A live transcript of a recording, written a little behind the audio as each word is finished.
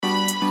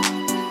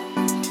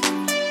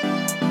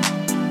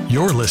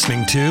You're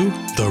listening to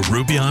the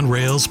Ruby on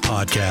Rails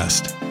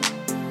podcast.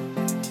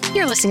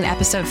 You're listening to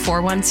episode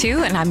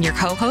 412, and I'm your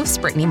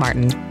co-host, Brittany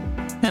Martin.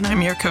 And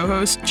I'm your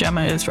co-host,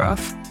 Jemma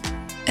Isroff.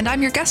 And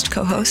I'm your guest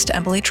co-host,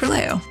 Emily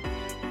Truleo.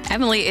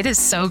 Emily, it is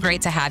so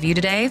great to have you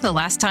today. The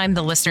last time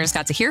the listeners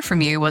got to hear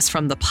from you was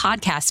from the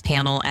podcast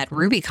panel at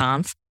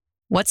RubyConf.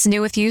 What's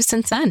new with you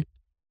since then?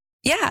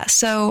 Yeah,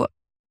 so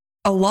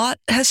a lot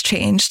has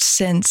changed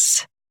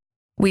since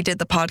we did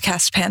the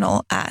podcast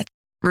panel at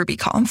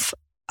RubyConf.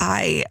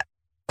 I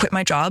quit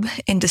my job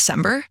in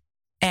December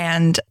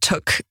and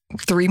took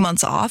 3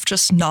 months off,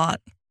 just not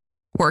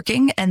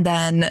working. And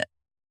then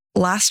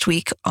last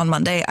week on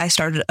Monday, I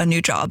started a new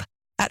job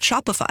at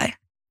Shopify.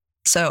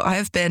 So I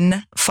have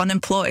been fun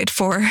employed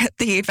for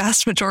the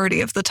vast majority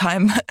of the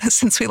time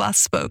since we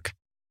last spoke.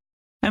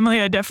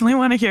 Emily, I definitely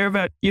want to hear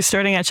about you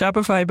starting at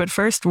Shopify. But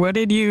first, what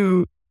did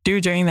you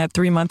do during that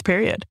 3-month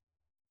period?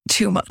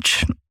 Too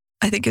much,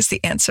 I think, is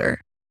the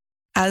answer.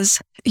 As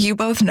you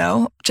both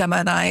know, Jemma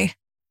and I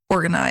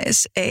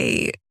organize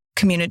a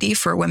community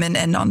for women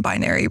and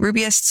non-binary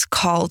Rubyists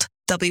called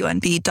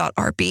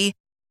WNB.RB.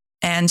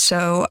 And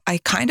so I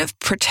kind of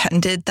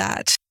pretended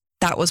that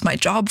that was my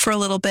job for a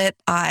little bit.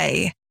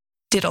 I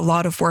did a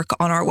lot of work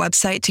on our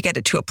website to get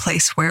it to a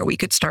place where we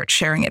could start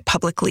sharing it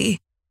publicly.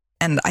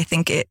 And I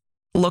think it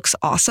looks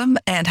awesome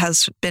and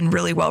has been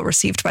really well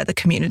received by the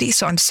community.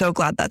 So I'm so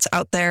glad that's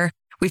out there.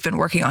 We've been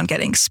working on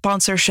getting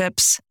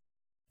sponsorships.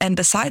 And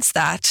besides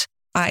that,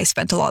 I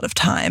spent a lot of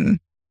time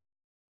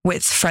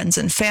with friends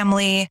and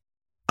family.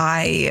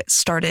 I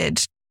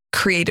started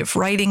creative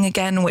writing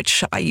again,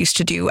 which I used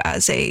to do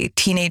as a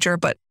teenager,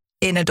 but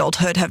in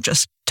adulthood have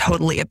just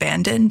totally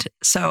abandoned.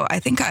 So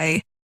I think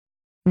I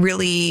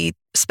really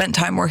spent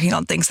time working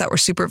on things that were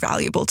super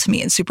valuable to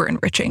me and super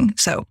enriching.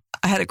 So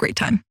I had a great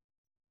time.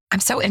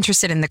 I'm so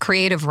interested in the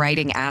creative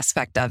writing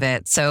aspect of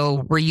it.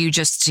 So were you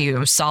just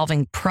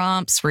solving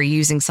prompts? Were you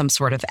using some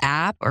sort of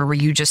app, or were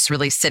you just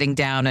really sitting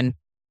down and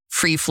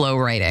free flow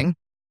writing?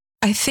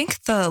 I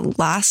think the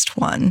last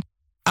one,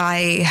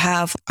 I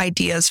have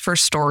ideas for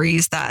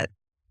stories that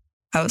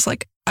I was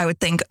like, I would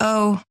think,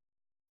 oh,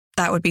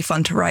 that would be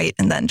fun to write,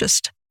 and then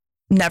just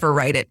never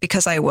write it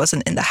because I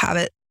wasn't in the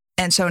habit.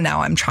 And so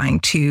now I'm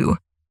trying to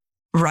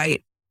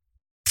write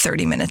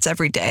 30 minutes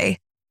every day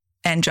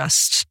and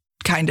just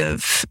kind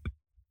of,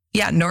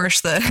 nourish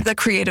the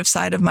creative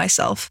side of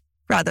myself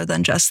rather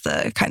than just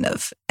the kind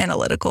of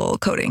analytical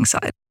coding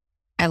side.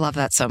 I love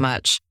that so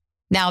much.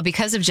 Now,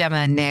 because of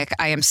Jemma and Nick,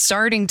 I am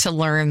starting to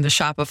learn the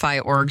Shopify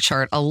org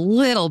chart a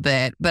little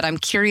bit, but I'm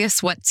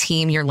curious what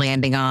team you're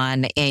landing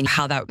on and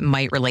how that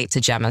might relate to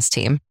Jemma's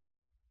team.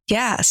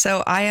 Yeah,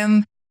 so I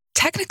am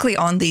technically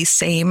on the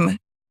same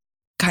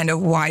kind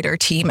of wider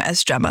team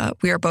as Jemma.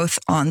 We are both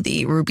on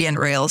the Ruby on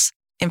Rails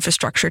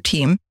infrastructure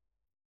team.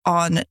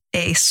 On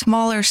a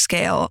smaller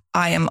scale,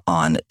 I am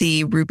on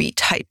the Ruby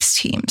types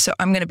team. So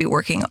I'm going to be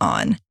working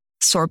on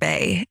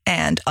Sorbet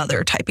and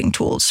other typing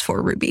tools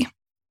for Ruby.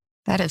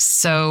 That is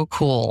so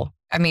cool.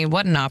 I mean,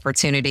 what an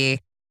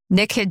opportunity.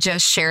 Nick had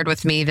just shared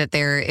with me that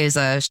there is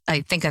a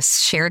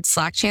shared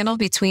Slack channel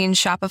between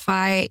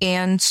Shopify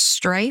and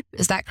Stripe.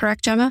 Is that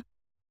correct, Jemma?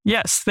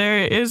 Yes, there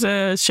is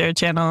a shared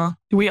channel.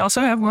 We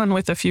also have one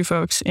with a few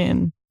folks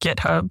in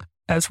GitHub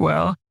as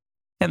well.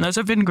 And those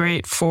have been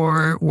great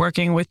for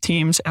working with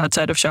teams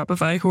outside of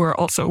Shopify who are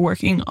also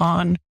working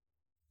on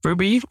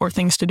Ruby or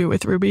things to do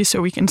with Ruby, so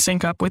we can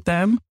sync up with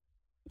them.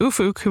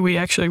 Ufuk, who we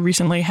actually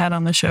recently had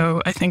on the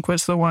show, I think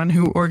was the one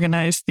who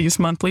organized these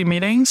monthly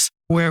meetings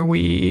where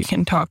we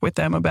can talk with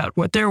them about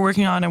what they're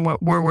working on and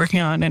what we're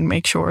working on and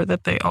make sure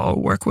that they all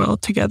work well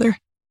together.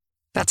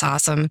 That's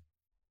awesome.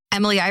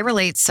 Emily, I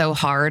relate so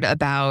hard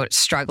about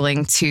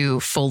struggling to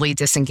fully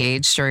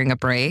disengage during a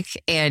break.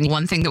 And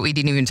one thing that we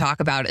didn't even talk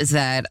about is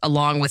that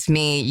along with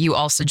me, you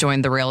also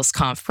joined the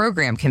RailsConf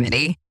program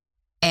committee.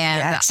 And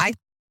yes. I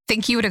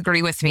think you would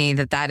agree with me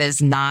that that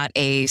is not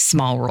a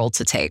small role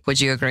to take.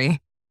 Would you agree?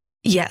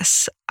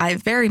 Yes, I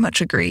very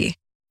much agree.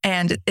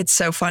 And it's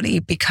so funny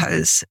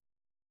because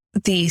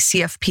the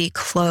CFP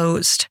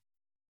closed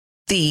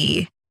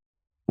the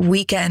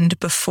weekend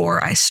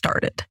before I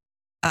started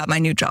my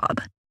new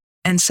job.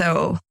 And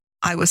so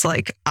I was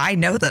like, I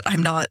know that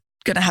I'm not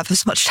going to have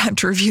as much time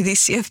to review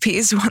these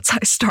CFPs once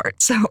I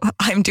start. So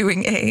I'm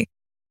doing a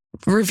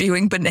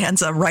reviewing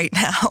bonanza right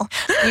now.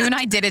 You and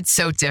I did it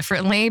so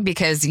differently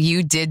because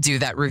you did do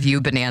that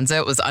review bonanza.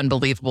 It was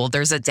unbelievable.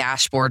 There's a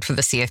dashboard for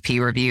the CFP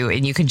review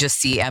and you can just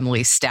see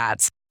Emily's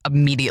stats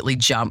immediately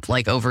jump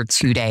like over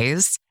 2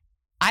 days.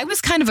 I was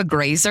kind of a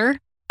grazer.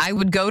 I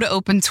would go to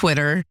open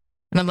Twitter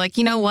and I'm like,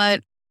 you know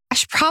what? I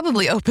should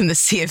probably open the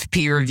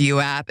CFP review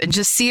app and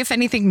just see if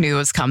anything new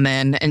has come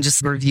in and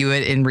just review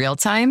it in real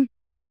time.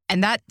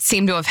 And that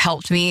seemed to have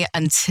helped me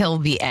until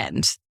the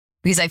end.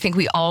 Because I think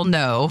we all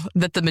know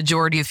that the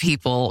majority of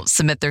people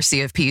submit their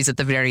CFPs at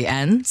the very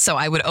end. So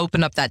I would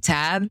open up that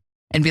tab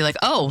and be like,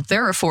 oh,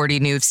 there are 40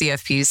 new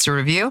CFPs to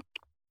review.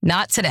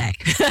 Not today.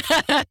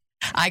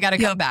 I got to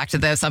go back to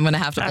this. I'm going to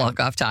have to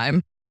block off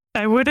time.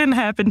 I wouldn't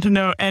happen to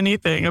know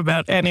anything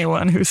about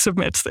anyone who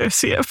submits their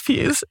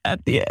CFPs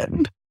at the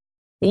end.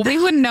 Well, we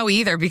wouldn't know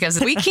either because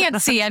we can't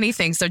see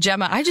anything. So,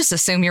 Jemma, I just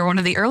assume you're one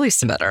of the early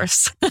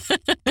submitters.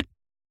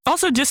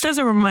 Also, just as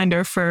a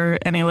reminder for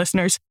any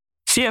listeners,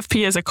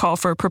 CFP is a call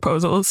for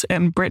proposals,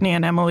 and Brittany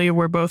and Emily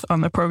were both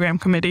on the program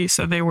committee,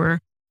 so they were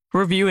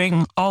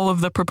reviewing all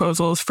of the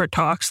proposals for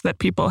talks that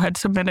people had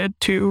submitted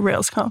to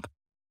RailsConf.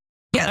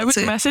 Yeah, I was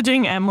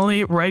messaging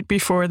Emily right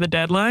before the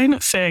deadline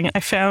saying I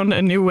found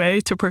a new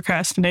way to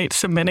procrastinate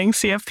submitting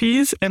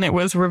CFPs, and it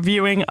was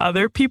reviewing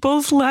other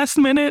people's last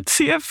minute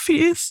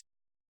CFPs.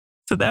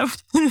 So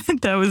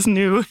that was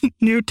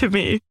new to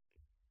me.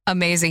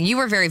 Amazing. You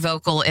were very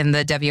vocal in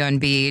the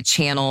WNB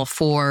channel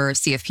for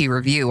CFP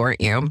review,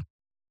 weren't you?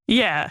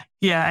 Yeah.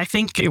 I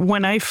think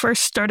when I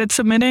first started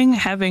submitting,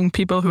 having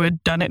people who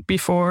had done it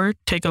before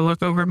take a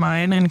look over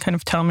mine and kind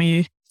of tell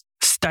me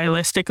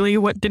stylistically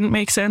what didn't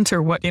make sense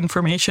or what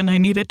information I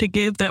needed to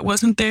give that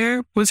wasn't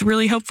there was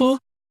really helpful.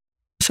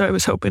 So I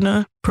was hoping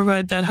to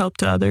provide that help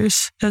to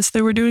others as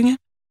they were doing it.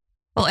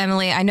 Well,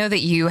 Emily, I know that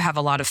you have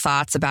a lot of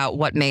thoughts about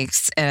what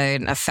makes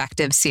an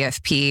effective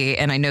CFP,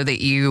 and I know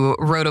that you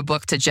wrote a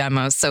book to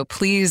Jemma. So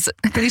please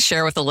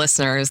share with the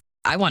listeners.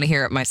 I want to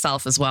hear it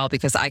myself as well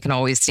because I can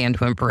always stand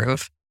to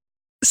improve.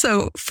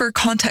 So for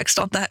context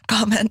on that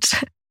comment,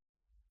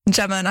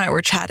 Jemma and I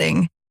were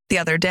chatting the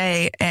other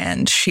day,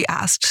 and she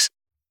asked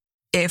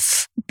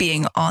if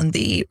being on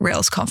the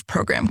RailsConf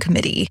program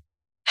committee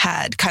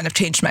had kind of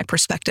changed my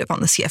perspective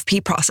on the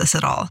CFP process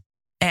at all.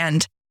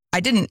 And I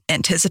didn't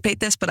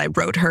anticipate this, but I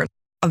wrote her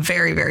a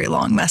very, very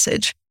long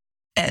message.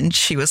 And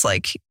she was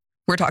like,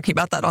 we're talking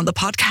about that on the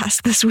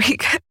podcast this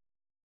week.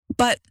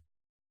 But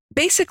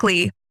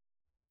basically,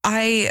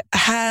 I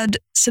had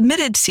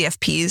submitted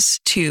CFPs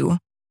to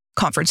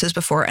conferences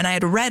before, and I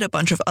had read a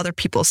bunch of other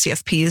people's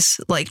CFPs,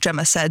 like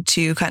Jemma said,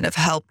 to kind of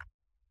help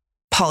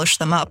polish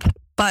them up.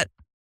 But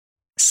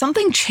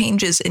something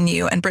changes in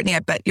you, and Brittany, I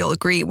bet you'll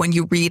agree, when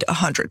you read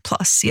 100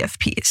 plus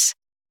CFPs.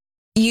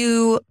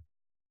 You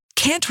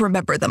can't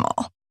remember them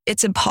all.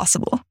 It's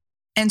impossible.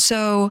 And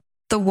so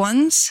the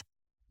ones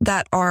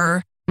that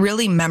are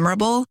really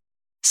memorable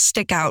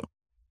stick out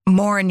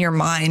more in your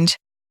mind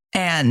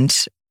and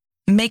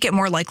make it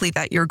more likely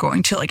that you're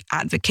going to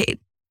advocate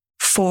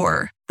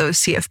for those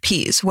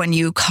CFPs when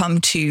you come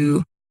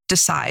to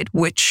decide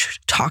which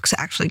talks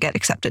actually get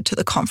accepted to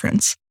the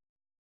conference.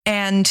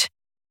 And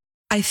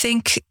I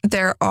think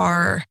there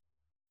are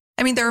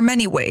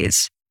many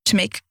ways to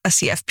make a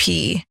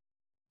CFP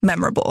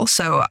memorable.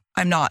 So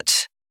I'm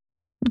not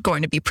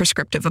going to be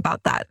prescriptive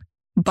about that.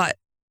 But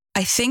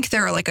I think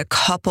there are a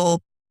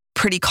couple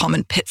pretty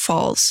common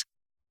pitfalls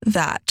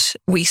that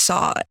we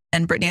saw.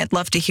 And Brittany, I'd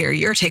love to hear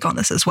your take on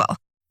this as well.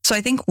 So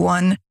I think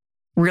one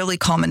really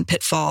common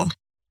pitfall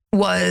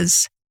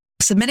was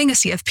submitting a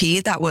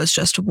CFP that was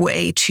just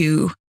way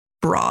too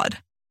broad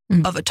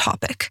of a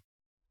topic.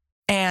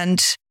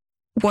 And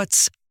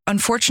what's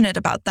unfortunate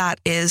about that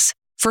is,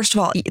 first of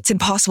all, it's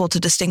impossible to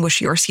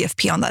distinguish your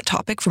CFP on that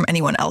topic from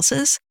anyone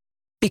else's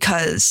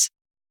because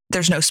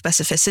there's no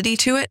specificity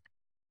to it.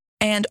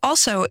 And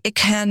also it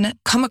can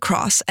come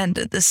across, and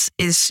this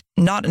is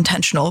not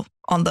intentional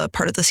on the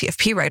part of the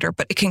CFP writer,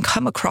 but it can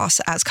come across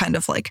as kind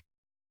of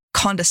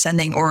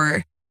condescending,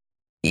 or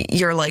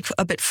you're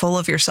a bit full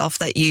of yourself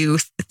that you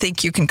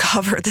think you can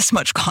cover this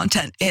much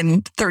content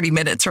in 30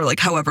 minutes or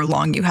however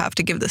long you have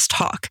to give this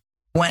talk,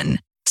 when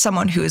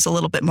someone who is a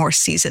little bit more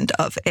seasoned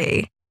of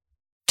a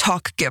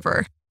talk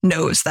giver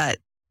knows that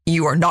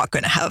you are not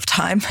going to have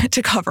time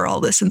to cover all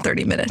this in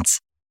 30 minutes.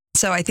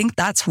 So I think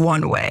that's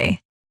one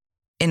way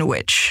in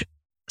which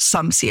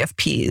some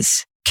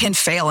CFPs can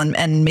fail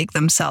and make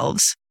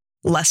themselves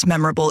less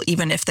memorable,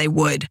 even if they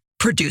would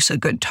produce a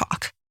good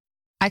talk.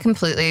 I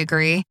completely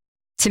agree.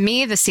 To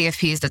me, the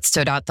CFPs that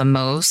stood out the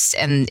most,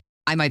 and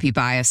I might be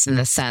biased in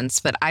this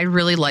sense, but I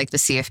really like the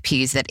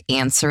CFPs that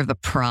answer the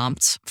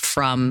prompt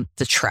from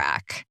the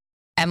track.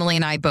 Emily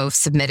and I both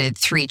submitted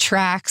 3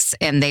 tracks,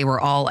 and they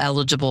were all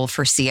eligible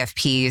for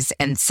CFPs.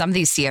 And some of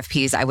these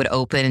CFPs I would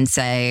open and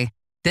say,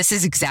 this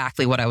is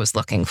exactly what I was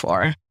looking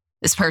for.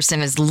 This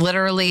person has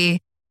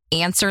literally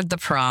answered the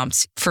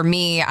prompt. For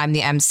me, I'm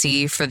the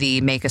MC for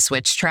the Make a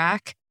Switch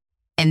track.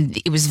 And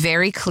it was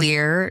very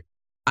clear,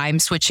 I'm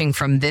switching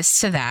from this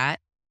to that.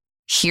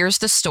 Here's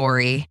the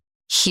story.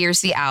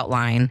 Here's the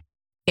outline.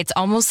 It's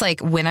almost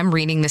like when I'm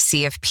reading the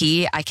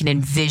CFP, I can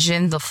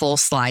envision the full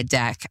slide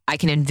deck. I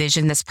can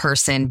envision this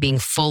person being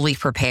fully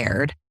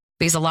prepared.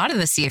 Because a lot of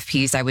the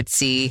CFPs I would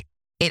see,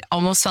 it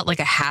almost felt like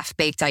a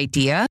half-baked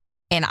idea.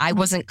 And I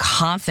wasn't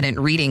confident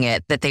reading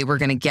it that they were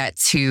going to get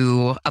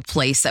to a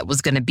place that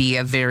was going to be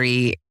a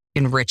very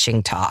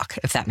enriching talk,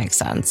 if that makes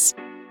sense.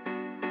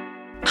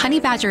 Honey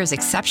Badger is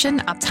exception,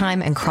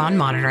 uptime, and cron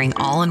monitoring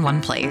all in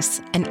one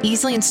place and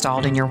easily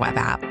installed in your web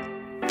app.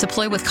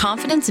 Deploy with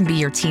confidence and be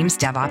your team's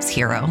DevOps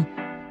hero.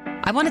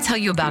 I want to tell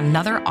you about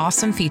another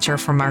awesome feature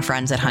from our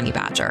friends at Honey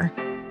Badger.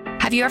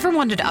 Have you ever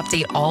wanted to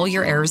update all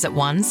your errors at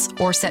once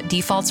or set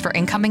defaults for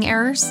incoming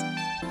errors?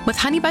 With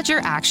Honey Badger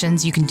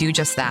Actions, you can do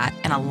just that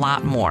and a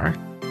lot more.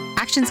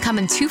 Actions come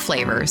in 2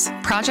 flavors,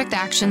 project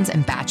actions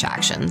and batch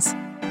actions.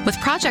 With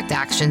project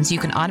actions, you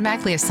can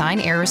automatically assign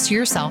errors to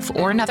yourself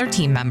or another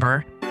team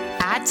member,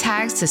 add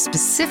tags to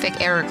specific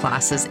error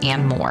classes,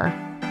 and more.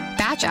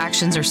 Batch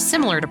actions are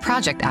similar to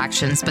project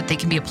actions, but they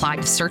can be applied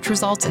to search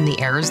results in the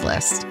errors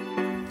list.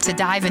 To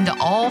dive into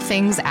all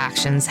things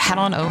actions, head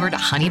on over to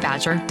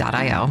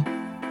honeybadger.io.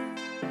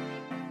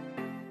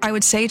 I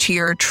would say to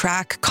your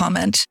track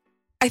comment,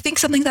 I think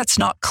something that's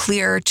not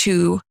clear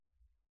to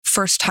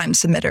first-time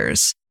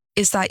submitters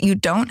is that you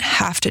don't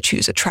have to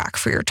choose a track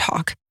for your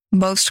talk.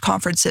 Most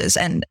conferences,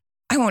 and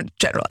I won't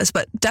generalize,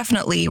 but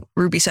definitely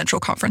Ruby Central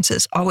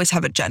conferences always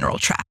have a general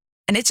track.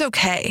 And it's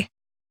okay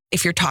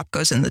if your talk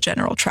goes in the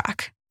general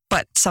track,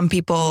 but some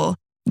people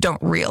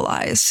don't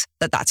realize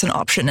that that's an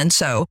option. And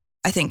so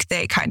I think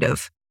they kind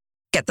of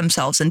get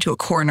themselves into a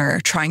corner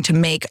trying to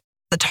make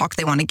the talk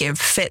they want to give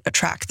fit a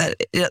track that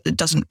it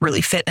doesn't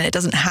really fit, and it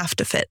doesn't have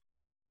to fit.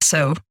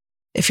 So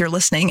if you're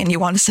listening and you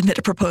want to submit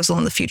a proposal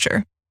in the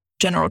future,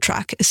 general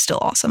track is still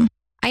awesome.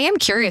 I am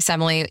curious,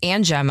 Emily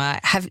and Jemma,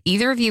 have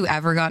either of you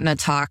ever gotten a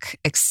talk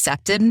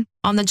accepted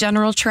on the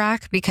general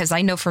track? Because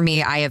I know for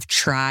me, I have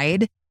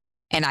tried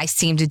and I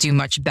seem to do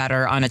much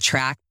better on a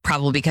track,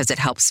 probably because it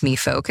helps me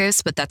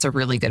focus. But that's a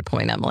really good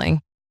point, Emily.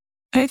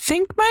 I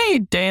think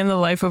my day in the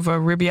life of a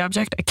Ruby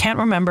object, I can't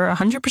remember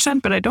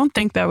 100%, but I don't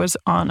think that was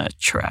on a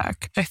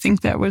track. I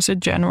think that was a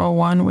general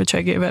one, which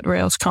I gave at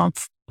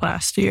RailsConf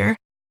last year,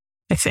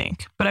 I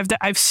think. But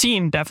I've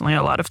seen definitely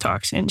a lot of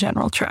talks in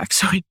general track,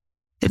 so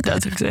it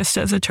does exist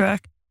as a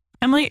track.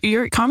 Emily,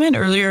 your comment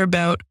earlier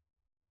about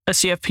a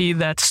CFP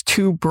that's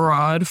too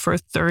broad for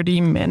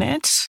 30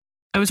 minutes,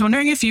 I was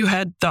wondering if you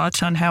had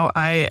thoughts on how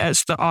I,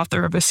 as the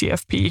author of a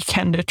CFP,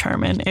 can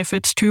determine if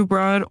it's too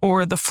broad,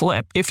 or the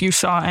flip, if you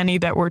saw any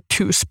that were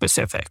too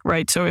specific,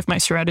 right? So if my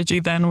strategy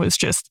then was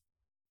just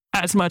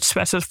as much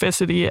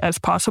specificity as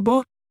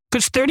possible,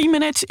 because 30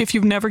 minutes, if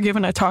you've never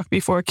given a talk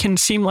before, can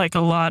seem like a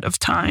lot of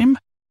time.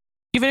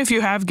 Even if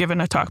you have given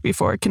a talk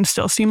before, it can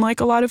still seem like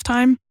a lot of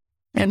time.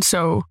 And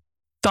so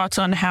thoughts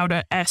on how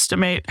to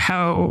estimate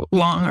how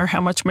long or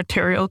how much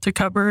material to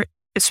cover,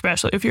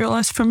 especially if you're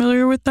less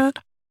familiar with that?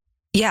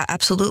 Yeah,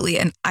 absolutely.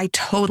 And I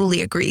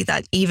totally agree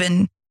that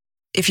even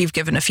if you've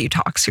given a few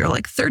talks, you're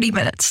like 30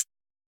 minutes.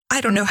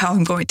 I don't know how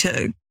I'm going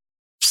to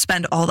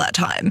spend all that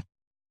time.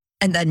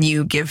 And then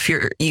you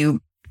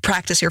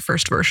practice your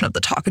first version of the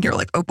talk and you're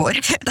like, oh boy,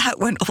 that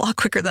went a lot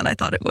quicker than I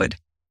thought it would.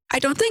 I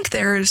don't think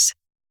there's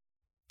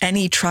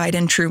any tried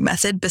and true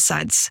method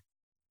besides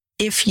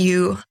if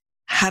you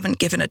haven't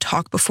given a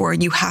talk before,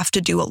 you have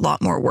to do a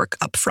lot more work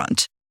up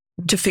front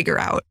to figure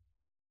out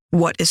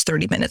what is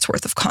 30 minutes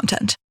worth of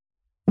content.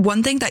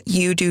 One thing that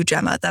you do,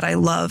 Jemma, that I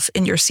love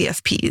in your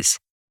CFPs,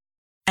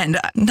 and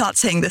I'm not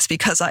saying this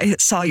because I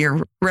saw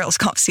your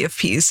RailsConf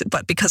CFPs,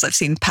 but because I've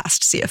seen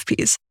past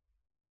CFPs.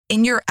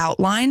 In your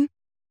outline,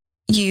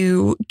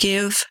 you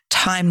give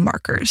time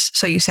markers.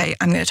 So you say,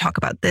 I'm going to talk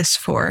about this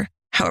for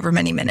however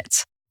many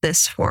minutes,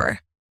 this for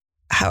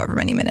however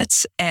many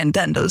minutes. And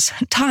then those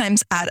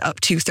times add up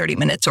to 30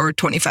 minutes or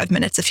 25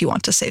 minutes if you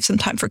want to save some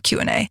time for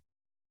Q&A.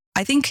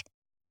 I think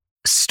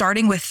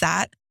starting with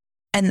that,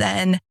 and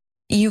then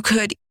you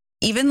could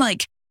even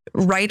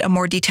write a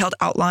more detailed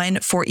outline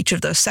for each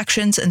of those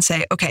sections and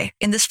say, okay,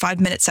 in this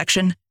 5-minute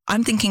section,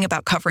 I'm thinking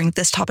about covering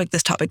this topic,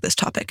 this topic, this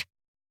topic.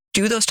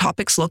 Do those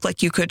topics look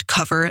like you could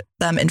cover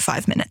them in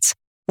 5 minutes?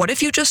 What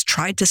if you just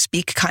tried to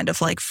speak kind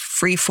of like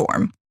free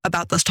form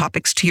about those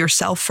topics to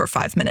yourself for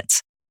 5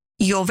 minutes?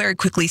 You'll very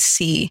quickly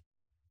see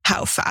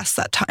how fast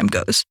that time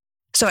goes.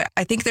 So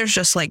I think there's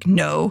just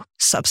no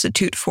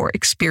substitute for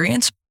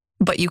experience,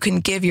 but you can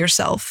give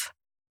yourself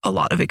a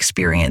lot of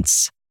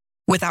experience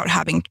without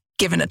having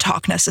given a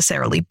talk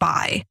necessarily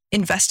by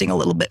investing a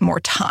little bit more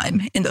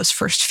time in those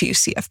first few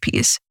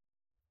CFPs.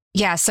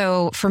 Yeah,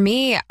 so for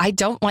me, I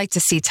don't like to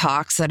see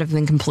talks that have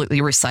been completely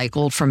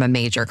recycled from a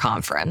major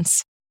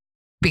conference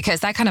because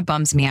that kind of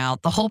bums me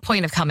out. The whole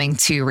point of coming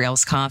to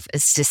RailsConf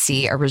is to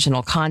see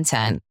original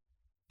content.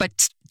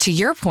 But to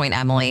your point,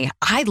 Emily,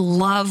 I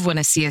love when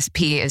a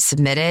CFP is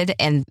submitted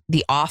and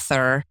the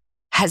author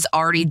has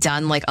already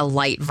done a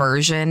light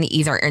version,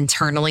 either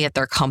internally at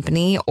their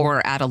company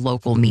or at a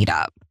local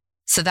meetup.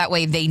 So that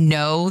way they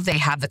know they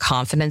have the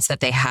confidence that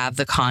they have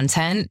the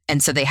content.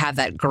 And so they have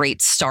that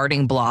great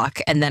starting block.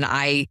 And then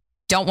I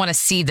don't want to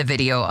see the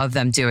video of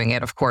them doing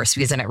it, of course,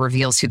 because then it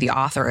reveals who the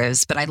author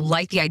is. But I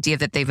like the idea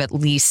that they've at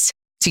least,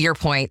 to your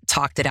point,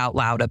 talked it out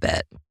loud a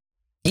bit.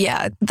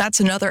 Yeah, that's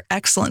another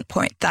excellent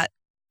point, that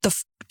the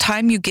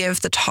time you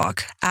give the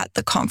talk at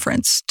the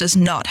conference does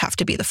not have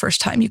to be the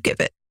first time you give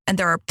it. And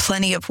there are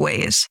plenty of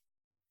ways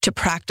to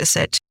practice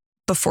it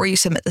before you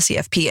submit the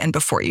CFP and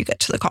before you get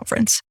to the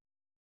conference.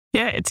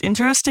 Yeah, it's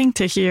interesting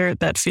to hear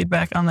that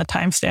feedback on the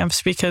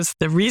timestamps because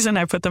the reason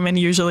I put them in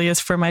usually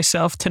is for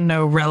myself to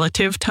know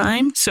relative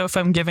time. So if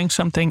I'm giving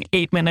something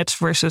 8 minutes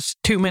versus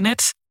 2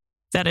 minutes,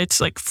 that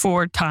it's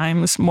 4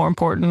 times more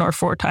important or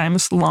 4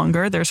 times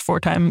longer. There's 4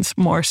 times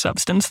more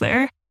substance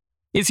there.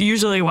 Is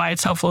usually why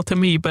it's helpful to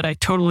me, but I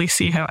totally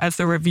see how as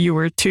the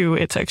reviewer too,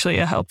 it's actually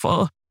a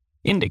helpful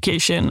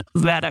indication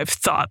that I've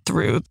thought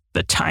through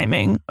the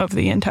timing of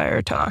the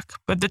entire talk.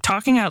 But the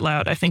talking out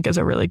loud, I think, is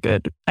a really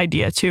good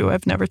idea too.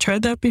 I've never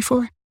tried that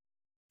before.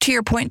 To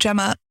your point,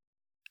 Jemma,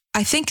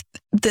 I think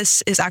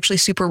this is actually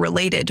super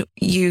related.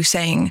 You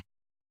saying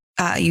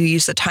you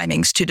use the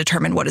timings to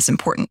determine what is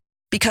important.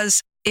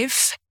 Because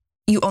if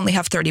you only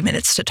have 30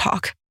 minutes to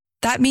talk,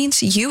 that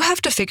means you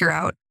have to figure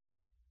out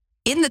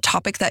in the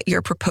topic that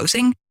you're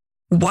proposing,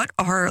 what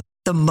are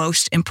the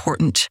most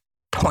important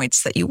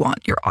points that you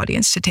want your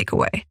audience to take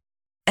away.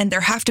 And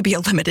there have to be a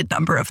limited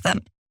number of them.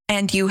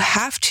 And you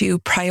have to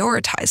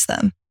prioritize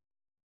them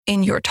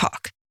in your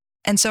talk.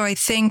 And so I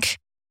think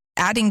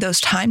adding those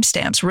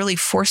timestamps really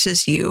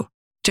forces you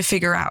to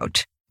figure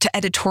out, to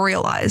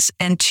editorialize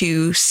and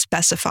to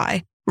specify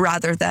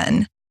rather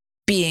than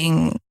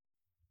being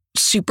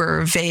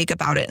super vague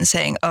about it and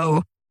saying,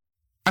 oh,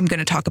 I'm going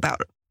to talk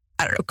about,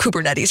 I don't know,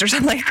 Kubernetes or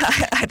something like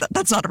that.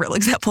 That's not a real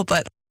example,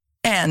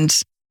 and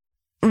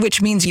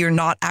which means you're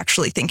not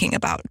actually thinking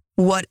about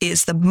what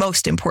is the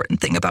most important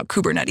thing about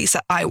Kubernetes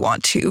that I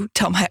want to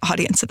tell my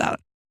audience about.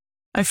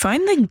 I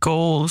find the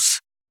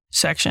goals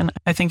section,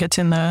 I think it's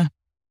in the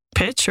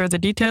pitch or the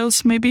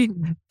details, maybe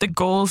the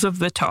goals of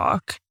the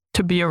talk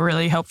to be a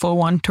really helpful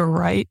one to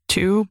write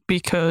too,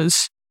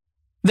 because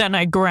then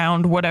I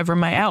ground whatever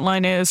my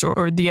outline is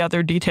or the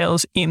other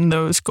details in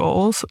those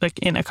goals, like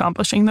in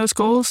accomplishing those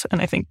goals.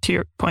 And I think to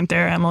your point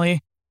there,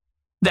 Emily,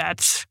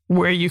 that's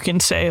where you can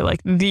say, like,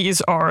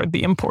 these are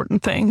the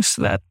important things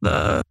that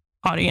the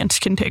audience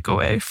can take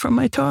away from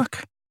my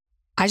talk.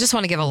 I just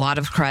want to give a lot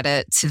of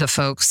credit to the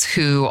folks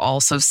who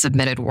also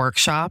submitted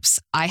workshops.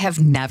 I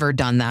have never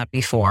done that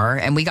before.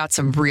 And we got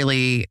some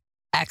really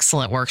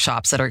excellent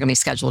workshops that are going to be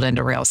scheduled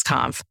into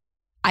RailsConf.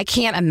 I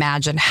can't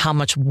imagine how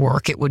much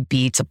work it would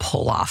be to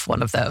pull off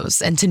one of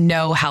those and to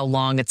know how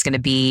long it's going to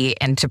be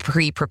and to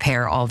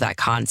pre-prepare all of that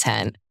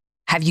content.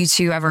 Have you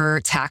two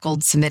ever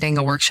tackled submitting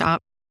a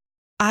workshop?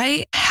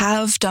 I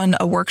have done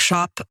a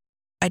workshop.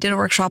 I did a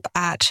workshop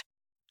at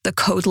the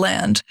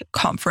Codeland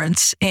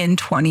conference in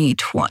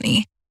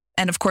 2020.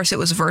 And of course, it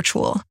was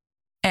virtual.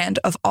 And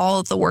of all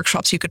of the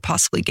workshops you could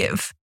possibly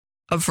give,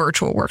 a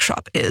virtual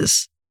workshop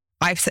is,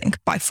 I think,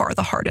 by far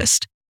the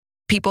hardest.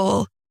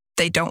 People,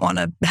 they don't want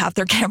to have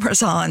their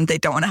cameras on. They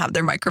don't want to have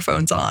their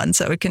microphones on.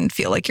 So it can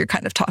feel like you're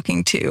kind of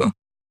talking to a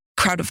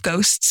crowd of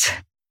ghosts.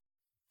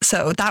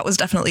 So that was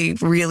definitely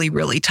really,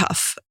 really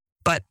tough.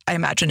 But I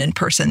imagine in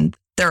person,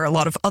 there are a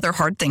lot of other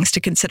hard things to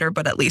consider,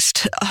 but at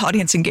least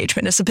audience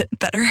engagement is a bit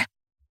better.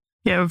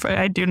 Yeah,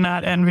 I do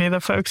not envy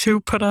the folks who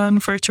put on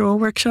virtual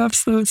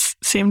workshops. Those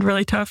seemed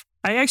really tough.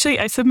 I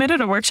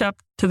submitted a workshop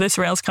to this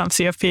RailsConf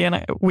CFP,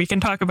 and we can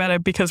talk about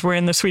it because we're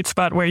in the sweet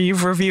spot where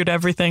you've reviewed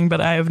everything,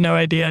 but I have no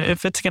idea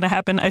if it's going to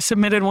happen. I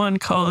submitted one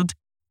called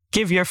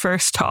Give Your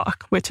First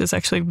Talk, which is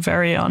actually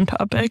very on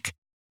topic.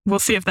 We'll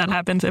see if that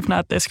happens. If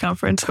not this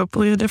conference,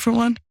 hopefully a different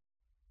one.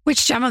 Which,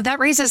 Jemma, that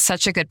raises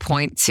such a good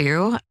point,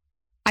 too.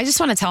 I just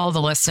want to tell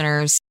the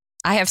listeners,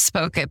 I have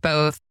spoke at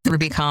both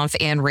RubyConf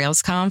and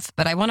RailsConf,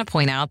 but I want to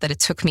point out that it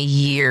took me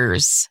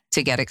years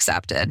to get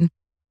accepted.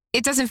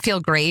 It doesn't feel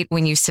great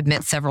when you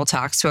submit several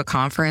talks to a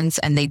conference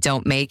and they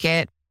don't make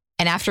it.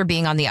 And after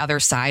being on the other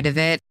side of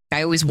it,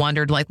 I always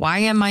wondered, like, why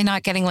am I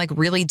not getting like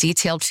really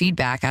detailed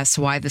feedback as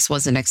to why this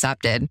wasn't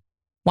accepted?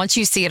 Once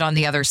you see it on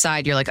the other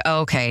side, you're like,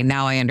 oh, okay,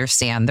 now I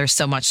understand. There's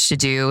so much to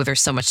do.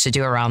 There's so much to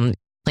do around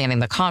planning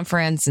the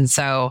conference. And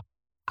so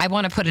I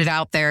want to put it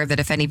out there that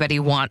if anybody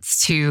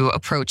wants to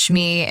approach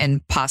me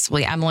and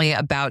possibly Emily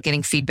about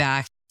getting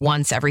feedback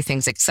once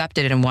everything's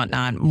accepted and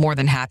whatnot, more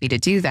than happy to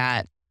do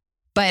that.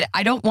 But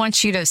I don't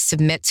want you to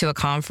submit to a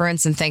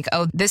conference and think,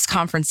 oh, this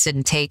conference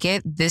didn't take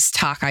it. This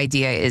talk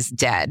idea is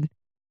dead.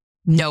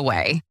 No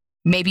way.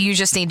 Maybe you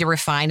just need to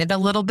refine it a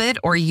little bit,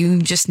 or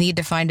you just need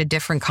to find a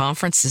different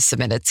conference to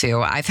submit it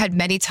to. I've had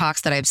many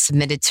talks that I've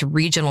submitted to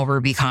regional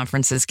Ruby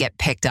conferences get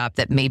picked up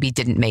that maybe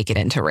didn't make it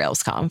into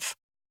RailsConf.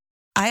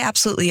 I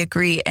absolutely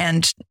agree.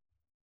 And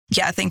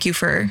yeah, thank you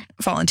for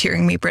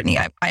volunteering me, Brittany.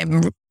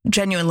 I'm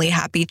genuinely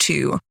happy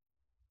to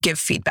give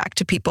feedback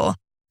to people.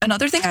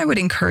 Another thing I would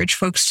encourage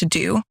folks to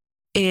do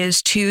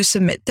is to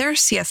submit their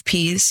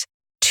CFPs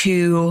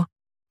to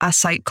a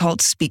site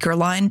called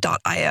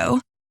speakerline.io.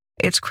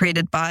 It's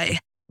created by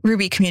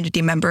Ruby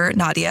community member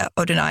Nadia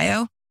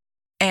Odunayo,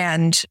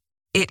 and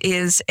it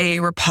is a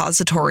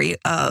repository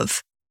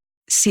of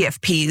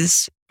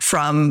CFPs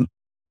from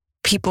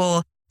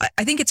people.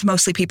 I think it's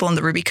mostly people in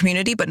the Ruby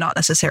community, but not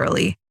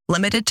necessarily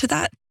limited to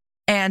that.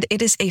 And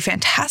it is a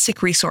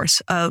fantastic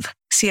resource of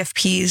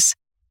CFPs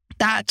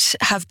that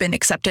have been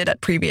accepted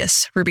at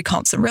previous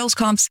RubyConfs and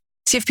RailsConfs,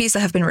 CFPs that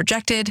have been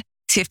rejected,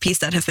 CFPs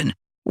that have been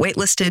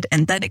waitlisted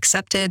and then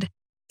accepted.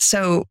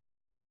 So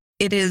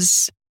it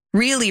is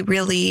really,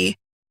 really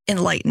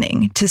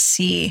enlightening to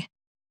see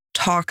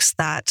talks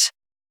that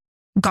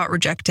got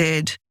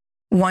rejected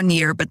one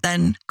year, but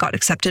then got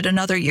accepted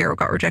another year,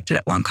 got rejected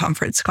at one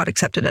conference, got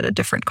accepted at a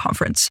different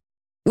conference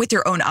with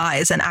your own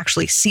eyes and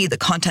actually see the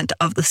content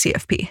of the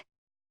CFP.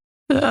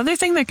 The other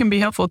thing that can be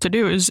helpful to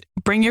do is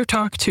bring your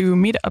talk to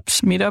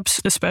meetups.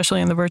 Meetups,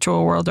 especially in the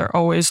virtual world, are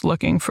always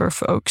looking for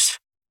folks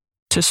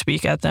to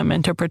speak at them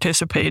and to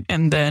participate.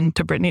 And then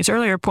to Brittany's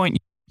earlier point,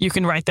 you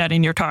can write that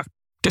in your talk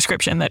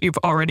description that you've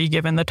already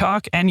given the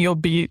talk, and you'll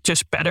be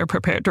just better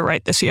prepared to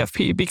write the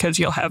CFP because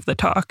you'll have the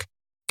talk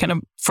kind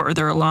of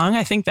further along.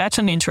 I think that's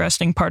an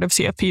interesting part of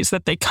CFPs,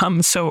 that they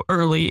come so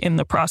early in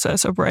the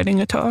process of writing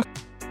a talk.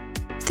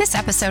 This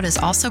episode is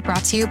also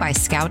brought to you by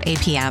Scout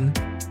APM.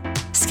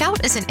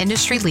 Scout is an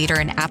industry leader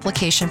in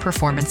application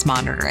performance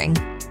monitoring.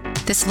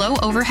 This low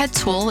overhead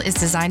tool is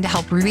designed to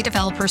help Ruby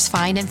developers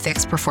find and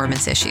fix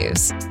performance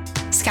issues.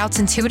 Scout's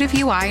intuitive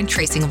UI and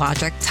tracing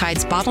logic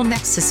ties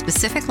bottlenecks to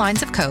specific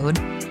lines of code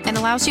and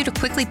allows you to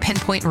quickly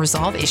pinpoint and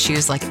resolve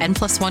issues like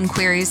N+1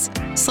 queries,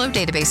 slow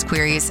database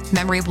queries,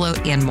 memory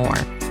bloat, and more.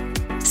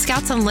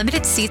 Scout's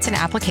unlimited seats and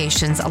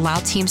applications allow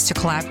teams to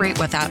collaborate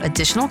without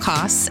additional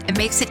costs and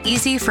makes it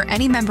easy for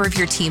any member of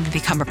your team to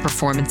become a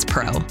performance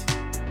pro.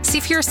 See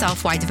for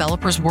yourself why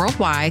developers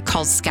worldwide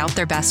call Scout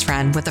their best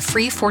friend with a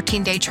free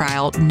 14-day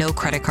trial, no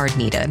credit card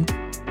needed.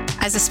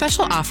 As a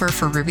special offer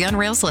for Ruby on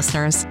Rails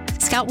listeners,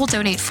 Scout will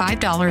donate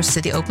 $5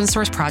 to the open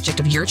source project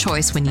of your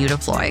choice when you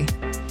deploy.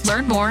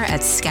 Learn more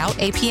at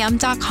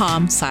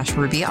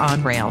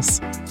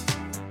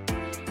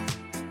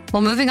scoutapm.com/RubyOnRails.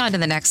 Well, moving on to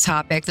the next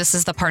topic, this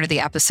is the part of the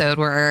episode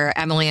where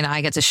Emily and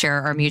I get to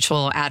share our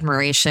mutual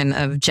admiration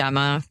of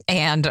Jemma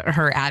and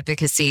her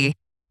advocacy.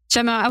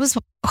 Jemma, I was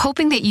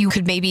hoping that you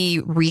could maybe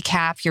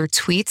recap your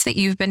tweets that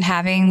you've been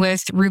having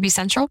with Ruby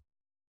Central.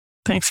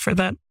 Thanks for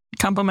that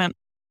compliment.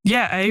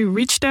 Yeah, I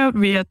reached out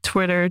via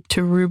Twitter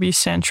to Ruby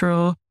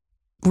Central.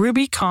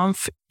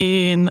 RubyConf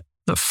in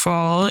the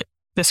fall,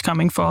 this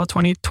coming fall,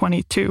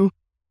 2022,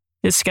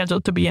 is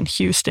scheduled to be in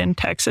Houston,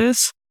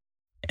 Texas.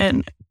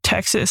 And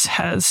Texas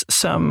has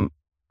some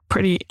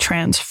pretty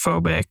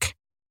transphobic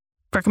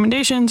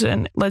recommendations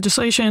and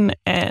legislation,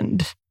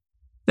 and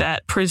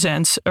that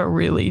presents a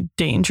really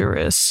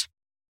dangerous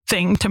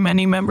thing to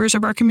many members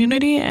of our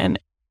community and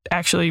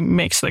actually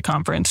makes the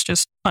conference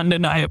just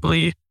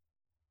undeniably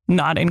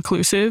not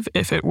inclusive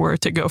if it were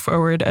to go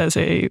forward as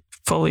a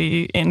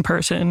fully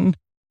in-person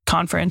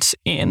conference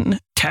in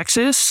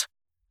Texas.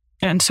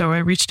 And so I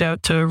reached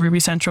out to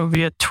Ruby Central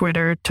via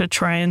Twitter to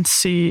try and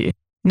see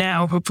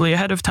now, hopefully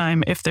ahead of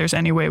time, if there's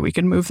any way we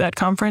can move that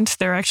conference.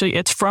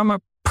 It's from a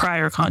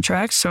prior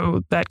contract.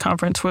 So that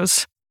conference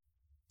was,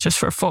 just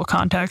for full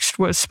context,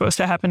 was supposed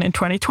to happen in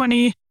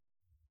 2020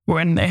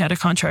 when they had a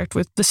contract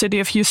with the city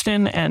of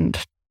Houston,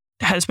 and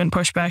has been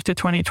pushed back to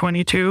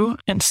 2022.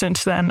 And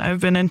since then, I've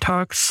been in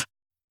talks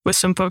with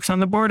some folks on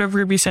the board of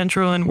Ruby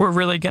Central, and we're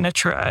really going to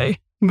try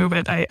move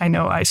it. I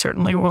know I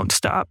certainly won't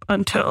stop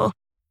until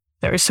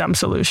there is some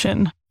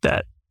solution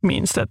that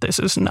means that this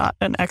is not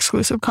an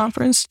exclusive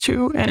conference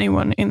to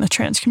anyone in the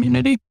trans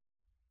community.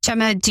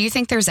 Jemma, do you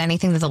think there's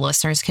anything that the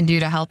listeners can do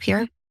to help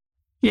here?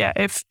 Yeah,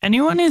 if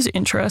anyone is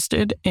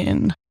interested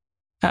in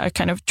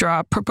kind of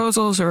draw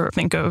proposals or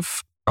think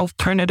of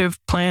alternative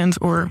plans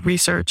or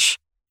research,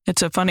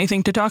 it's a funny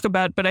thing to talk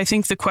about, but I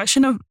think the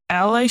question of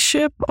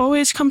allyship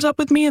always comes up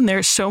with me. And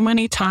there's so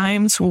many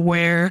times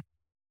where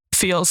it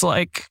feels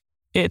like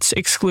it's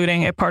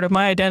excluding a part of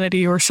my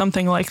identity or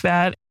something like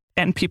that.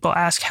 And people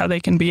ask how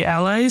they can be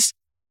allies.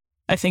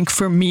 I think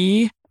for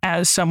me,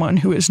 as someone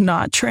who is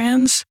not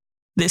trans,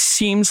 this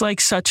seems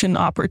like such an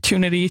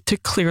opportunity to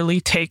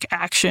clearly take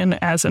action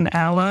as an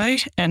ally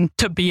and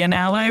to be an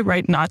ally,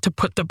 right? Not to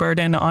put the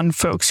burden on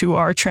folks who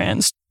are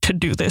trans to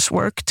do this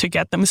work to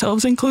get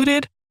themselves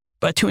included,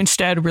 but to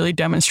instead really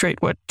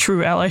demonstrate what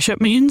true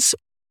allyship means.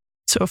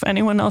 So if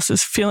anyone else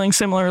is feeling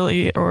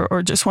similarly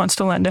or just wants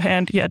to lend a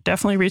hand, yeah,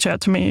 definitely reach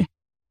out to me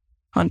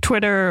on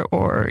Twitter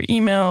or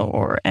email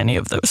or any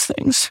of those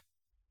things.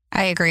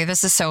 I agree.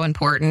 This is so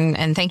important.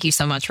 And thank you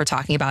so much for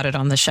talking about it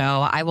on the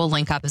show. I will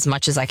link up as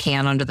much as I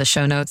can under the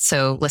show notes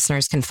so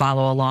listeners can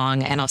follow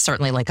along. And I'll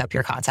certainly link up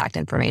your contact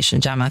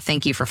information, Jemma.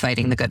 Thank you for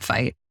fighting the good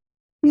fight.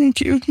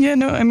 Thank you. Yeah,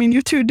 no, I mean,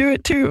 you two do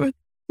it too.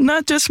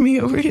 Not just me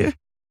over here.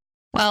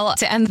 Well,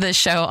 to end the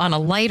show on a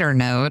lighter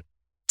note,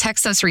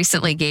 Texas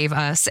recently gave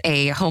us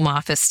a home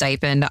office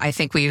stipend. I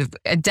think we've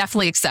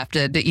definitely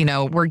accepted,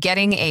 we're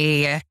getting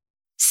a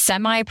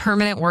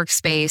semi-permanent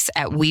workspace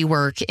at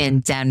WeWork in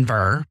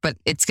Denver, but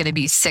it's going to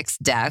be 6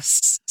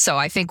 desks. So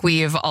I think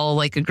we've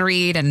all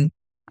agreed, and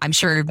I'm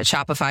sure at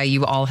Shopify,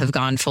 you all have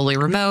gone fully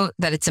remote,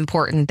 that it's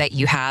important that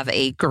you have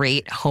a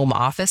great home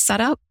office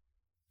setup.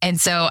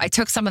 And so I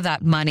took some of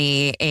that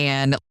money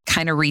and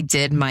kind of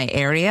redid my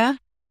area.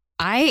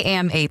 I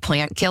am a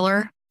plant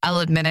killer. I'll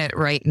admit it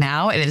right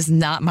now. It is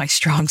not my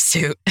strong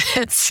suit.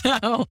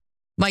 So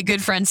my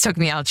good friends took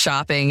me out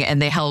shopping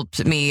and they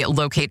helped me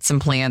locate some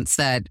plants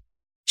that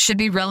should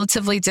be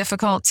relatively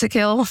difficult to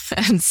kill.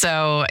 And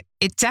so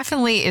it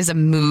definitely is a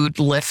mood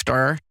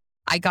lifter.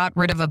 I got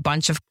rid of a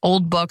bunch of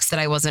old books that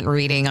I wasn't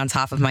reading on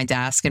top of my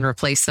desk and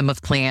replaced them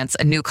with plants,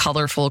 a new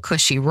colorful,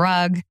 cushy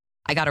rug.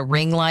 I got a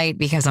ring light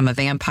because I'm a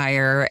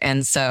vampire.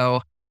 And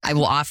so I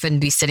will often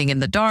be sitting in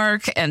the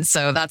dark. And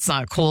so that's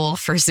not cool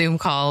for Zoom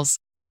calls.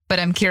 But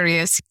I'm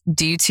curious,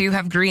 do you two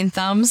have green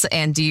thumbs?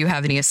 And do you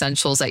have any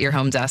essentials at your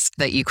home desk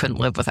that you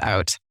couldn't live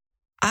without?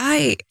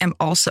 I am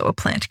also a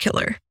plant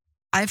killer.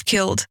 I've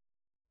killed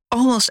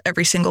almost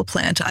every single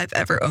plant I've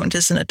ever owned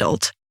as an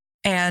adult.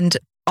 And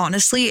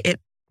honestly, it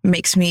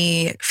makes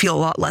me feel a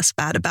lot less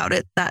bad about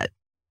it that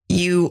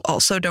you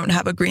also don't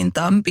have a green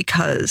thumb,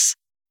 because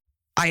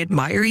I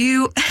admire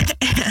you.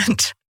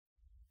 And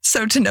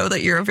so to know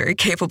that you're a very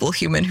capable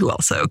human who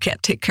also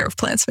can't take care of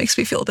plants makes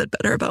me feel a bit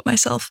better about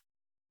myself.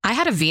 I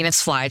had a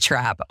Venus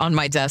flytrap on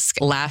my desk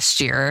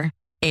last year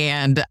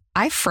and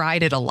I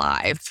fried it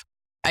alive.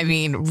 I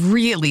mean,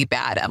 really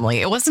bad, Emily.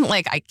 It wasn't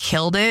like I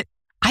killed it.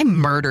 I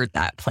murdered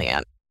that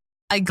plant.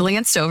 I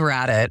glanced over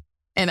at it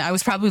and I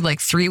was probably like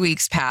 3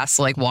 weeks past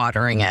like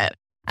watering it.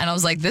 And I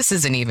was like, this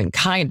isn't even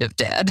kind of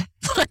dead.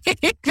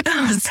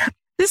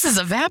 This is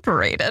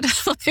evaporated.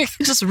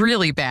 Just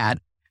really bad.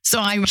 So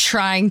I'm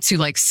trying to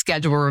like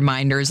schedule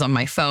reminders on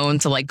my phone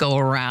to like go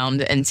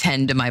around and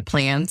tend to my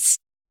plants.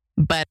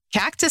 But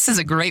cactus is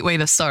a great way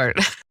to start.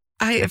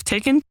 I have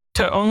taken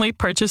to only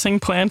purchasing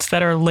plants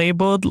that are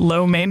labeled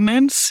low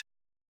maintenance.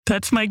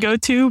 That's my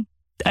go-to.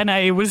 And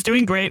I was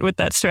doing great with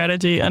that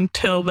strategy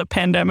until the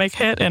pandemic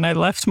hit and I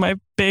left my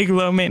big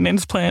low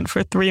maintenance plant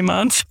for 3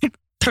 months.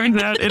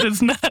 Turns out it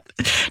is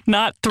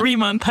not 3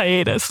 month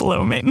hiatus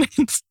low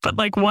maintenance, but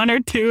like 1 or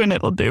 2 and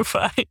it'll do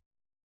fine.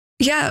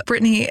 Yeah,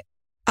 Brittany,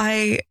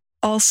 I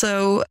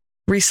also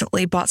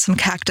recently bought some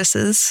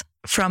cactuses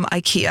from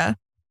IKEA.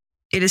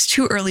 It is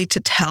too early to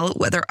tell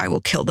whether I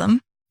will kill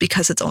them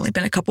because it's only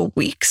been a couple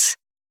weeks.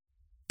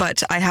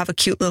 But I have a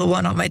cute little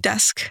one on my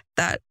desk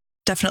that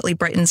definitely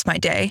brightens my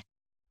day.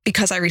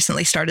 Because I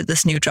recently started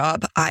this new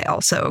job, I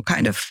also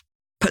kind of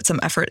put some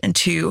effort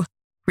into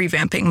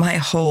revamping my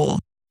whole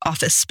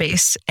office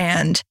space.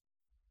 And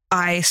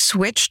I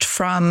switched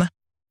from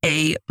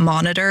a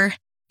monitor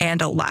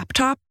and a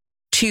laptop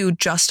to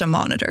just a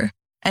monitor.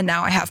 And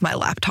now I have my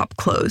laptop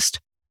closed,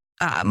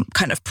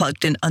 kind of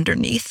plugged in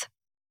underneath.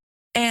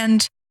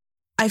 And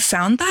I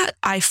found that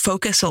I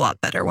focus a lot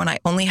better when I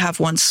only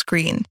have one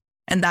screen,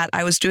 and that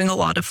I was doing a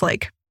lot of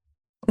like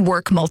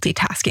work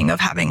multitasking of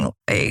having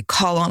a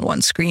call on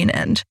one screen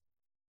and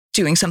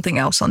doing something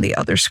else on the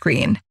other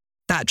screen.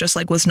 That just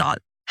like was not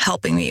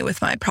helping me with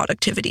my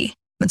productivity.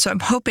 And so I'm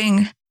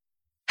hoping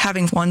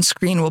having one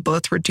screen will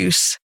both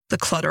reduce the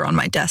clutter on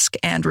my desk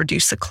and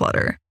reduce the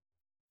clutter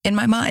in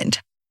my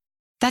mind.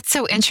 That's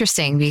so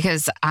interesting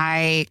because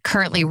I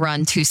currently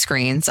run 2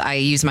 screens. I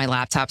use my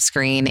laptop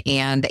screen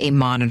and a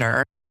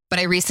monitor, but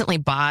I recently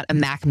bought a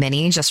Mac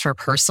Mini just for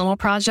personal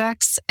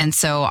projects. And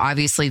so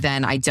obviously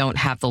then I don't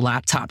have the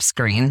laptop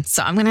screen.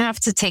 So I'm going to have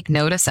to take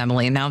notice,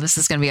 Emily. Now this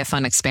is going to be a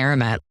fun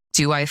experiment.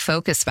 Do I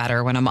focus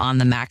better when I'm on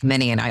the Mac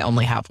Mini and I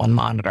only have one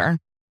monitor?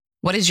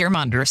 What does your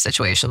monitor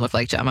situation look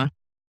like, Jemma?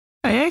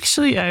 I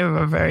have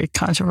a very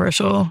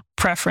controversial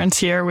preference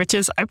here, which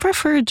is I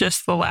prefer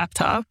just the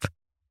laptop.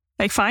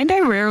 I find I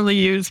rarely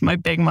use my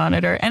big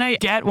monitor, and I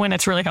get when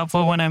it's really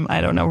helpful when I'm,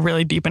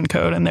 really deep in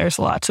code and there's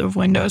lots of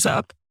windows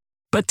up.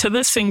 But to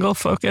the single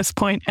focus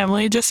point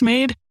Emily just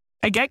made,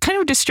 I get kind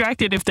of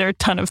distracted if there are a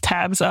ton of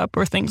tabs up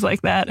or things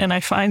like that. And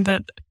I find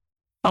that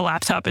a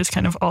laptop is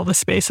kind of all the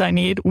space I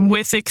need,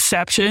 with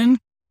exception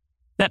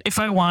that if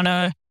I want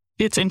to,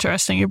 it's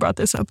interesting you brought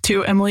this up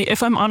too, Emily,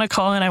 if I'm on a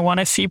call and I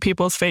want to see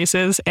people's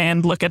faces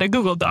and look at a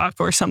Google Doc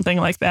or something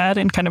like that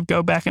and kind of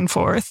go back and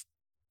forth,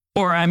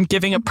 or I'm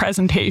giving a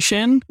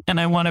presentation and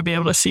I want to be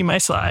able to see my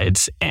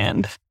slides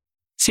and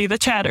see the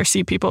chat or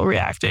see people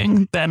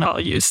reacting, then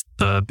I'll use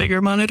the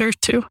bigger monitor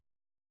too.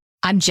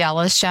 I'm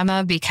jealous,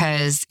 Jemma,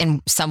 because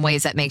in some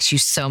ways that makes you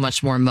so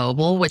much more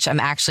mobile, which I'm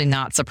actually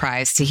not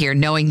surprised to hear.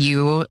 Knowing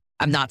you,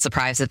 I'm not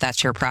surprised that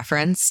that's your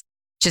preference,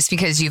 just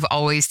because you've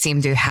always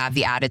seemed to have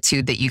the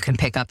attitude that you can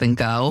pick up and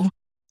go.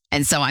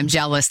 And so I'm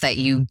jealous that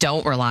you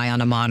don't rely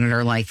on a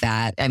monitor like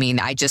that. I mean,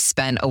 I just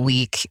spent a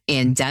week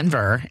in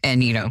Denver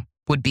and,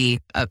 would be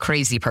a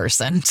crazy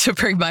person to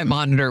bring my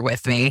monitor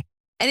with me.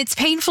 And it's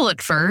painful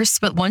at first,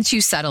 but once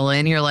you settle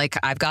in, you're like,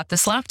 I've got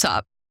this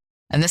laptop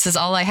and this is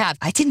all I have.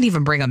 I didn't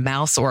even bring a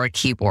mouse or a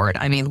keyboard.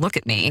 I mean, look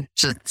at me,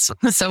 just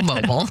so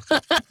mobile.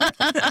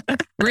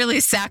 Really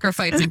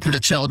sacrificing for the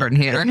children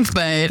here.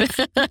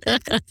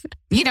 But,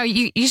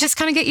 you just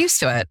kind of get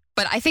used to it.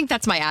 But I think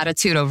that's my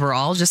attitude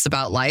overall, just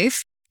about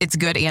life. It's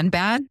good and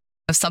bad.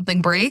 If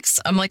something breaks,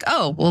 I'm like,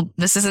 oh, well,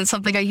 this isn't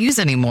something I use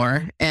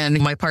anymore.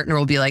 And my partner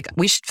will be like,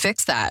 we should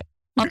fix that.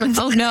 I'm like,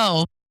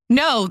 oh,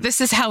 no,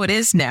 this is how it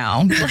is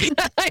now.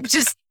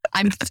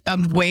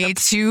 I'm way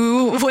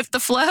too with the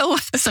flow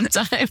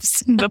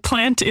sometimes. The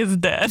plant is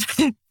dead.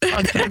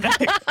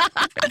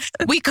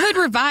 We could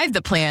revive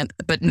the plant,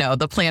 but no,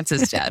 the plant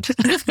is dead.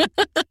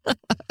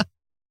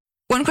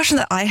 One question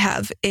that I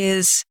have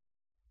is,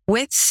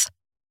 with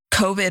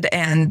COVID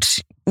and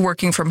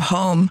working from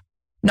home,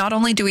 not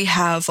only do we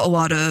have a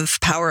lot of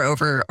power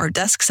over our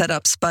desk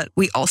setups, but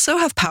we also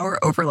have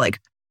power over like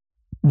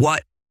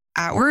what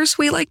hours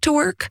we like to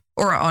work,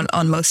 or on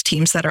most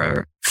teams that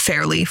are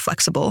fairly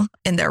flexible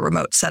in their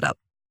remote setup.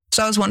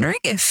 So I was wondering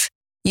if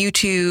you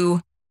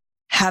two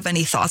have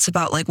any thoughts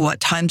about like what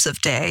times of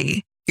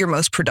day you're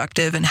most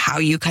productive and how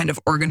you kind of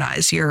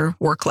organize your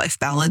work-life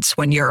balance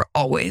when you're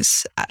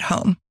always at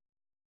home?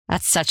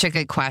 That's such a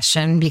good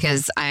question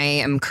because I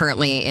am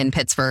currently in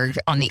Pittsburgh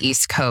on the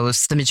East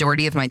Coast. The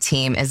majority of my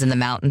team is in the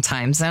Mountain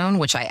Time Zone,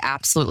 which I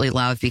absolutely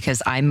love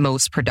because I'm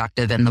most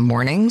productive in the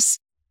mornings.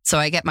 So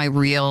I get my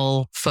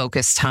real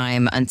focus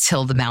time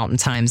until the Mountain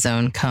Time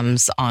Zone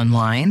comes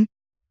online.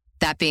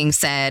 That being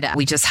said,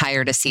 we just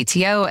hired a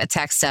CTO at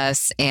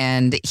Texas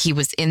and he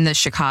was in the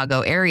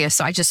Chicago area.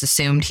 So I just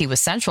assumed he was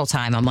Central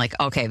Time. I'm like,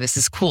 okay, this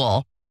is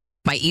cool.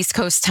 My East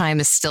Coast time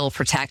is still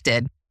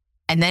protected.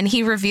 And then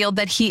he revealed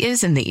that he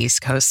is in the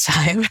East Coast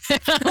time.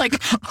 Like,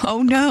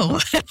 oh no.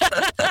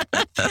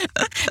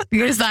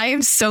 Because I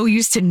am so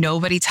used to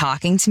nobody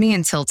talking to me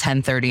until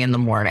 10:30 in the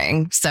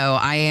morning. So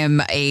I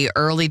am a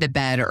early to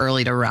bed,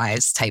 early to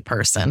rise type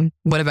person.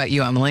 What about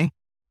you, Emily?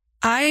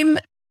 I'm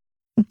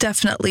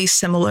definitely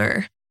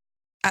similar.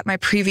 At my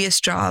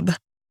previous job,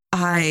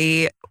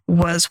 I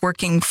was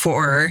working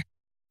for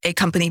a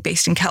company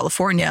based in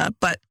California,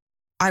 but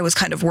I was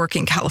kind of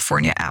working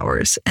California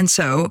hours. And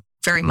so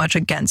very much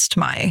against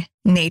my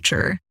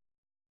nature,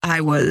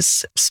 I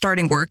was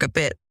starting work a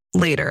bit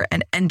later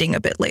and ending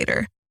a bit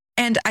later.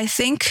 And I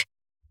think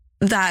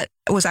that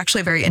was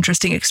actually a very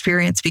interesting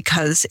experience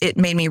because it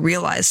made me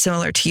realize,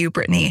 similar to you,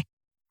 Brittany,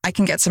 I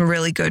can get some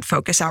really good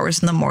focus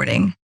hours in the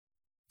morning.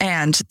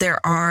 And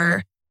there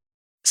are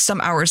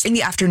some hours in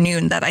the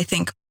afternoon that I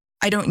think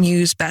I don't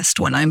use best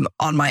when I'm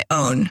on my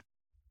own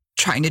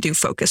trying to do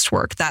focused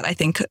work, that I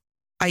think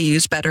I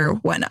use better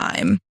when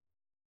I'm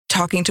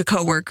talking to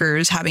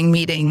coworkers, having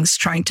meetings,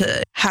 trying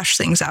to hash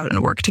things out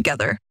and work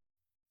together.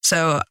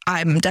 So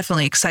I'm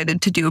definitely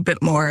excited to do a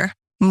bit more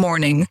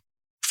morning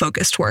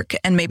focused work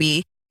and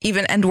maybe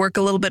even end work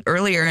a little bit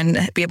earlier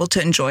and be able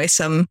to enjoy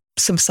some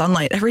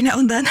sunlight every now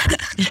and then.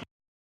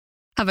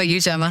 How about you,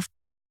 Jemma?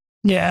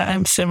 Yeah,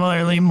 I'm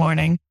similarly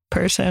morning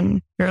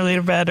person, early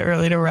to bed,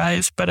 early to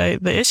rise.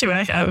 But the issue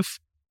I have,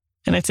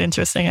 and it's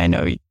interesting, I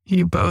know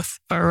you both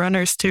are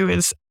runners too,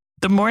 is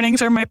the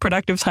mornings are my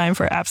productive time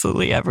for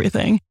absolutely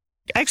everything.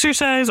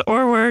 Exercise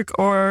or work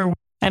or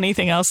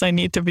anything else I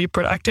need to be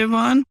productive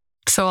on.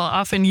 So I'll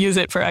often use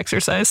it for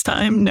exercise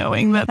time,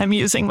 knowing that I'm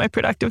using my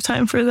productive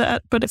time for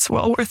that, but it's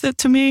well worth it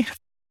to me.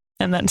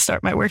 And then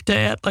start my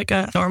workday at like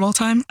a normal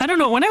time. I don't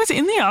know, when I was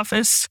in the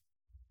office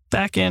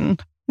back in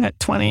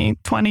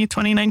 2020,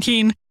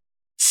 2019,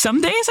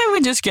 some days I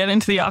would just get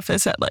into the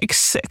office at like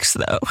 6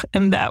 though.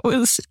 And that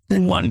was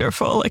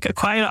wonderful. Like a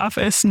quiet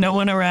office, no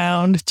one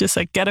around, just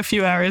like get a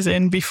few hours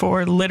in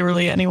before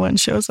literally anyone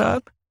shows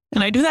up.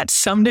 And I do that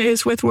some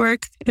days with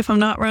work if I'm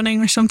not running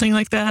or something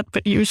like that.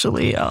 But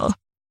usually I'll,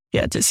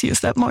 just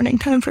use that morning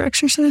time for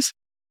exercise.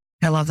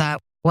 I love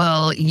that.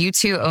 Well, you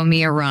two owe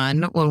me a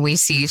run when we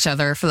see each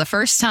other for the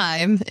first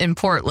time in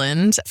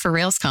Portland for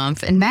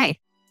RailsConf in May.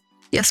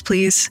 Yes,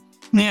 please.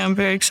 Yeah, I'm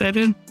very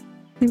excited.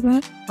 Well,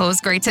 it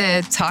was great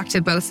to talk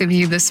to both of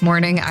you this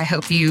morning. I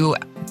hope you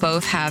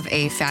both have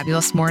a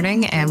fabulous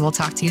morning and we'll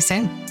talk to you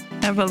soon.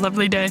 Have a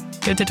lovely day.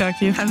 Good to talk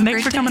to you.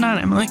 Thanks for coming on,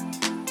 Emily.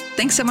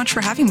 Thanks so much for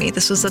having me.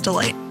 This was a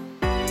delight.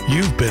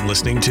 You've been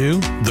listening to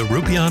the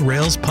Ruby on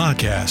Rails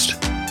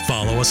podcast.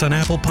 Follow us on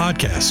Apple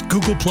Podcasts,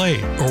 Google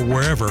Play, or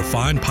wherever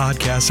fine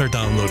podcasts are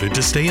downloaded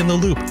to stay in the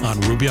loop on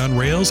Ruby on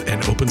Rails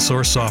and open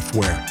source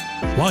software.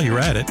 While you're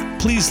at it,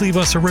 please leave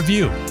us a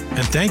review.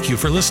 And thank you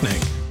for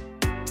listening.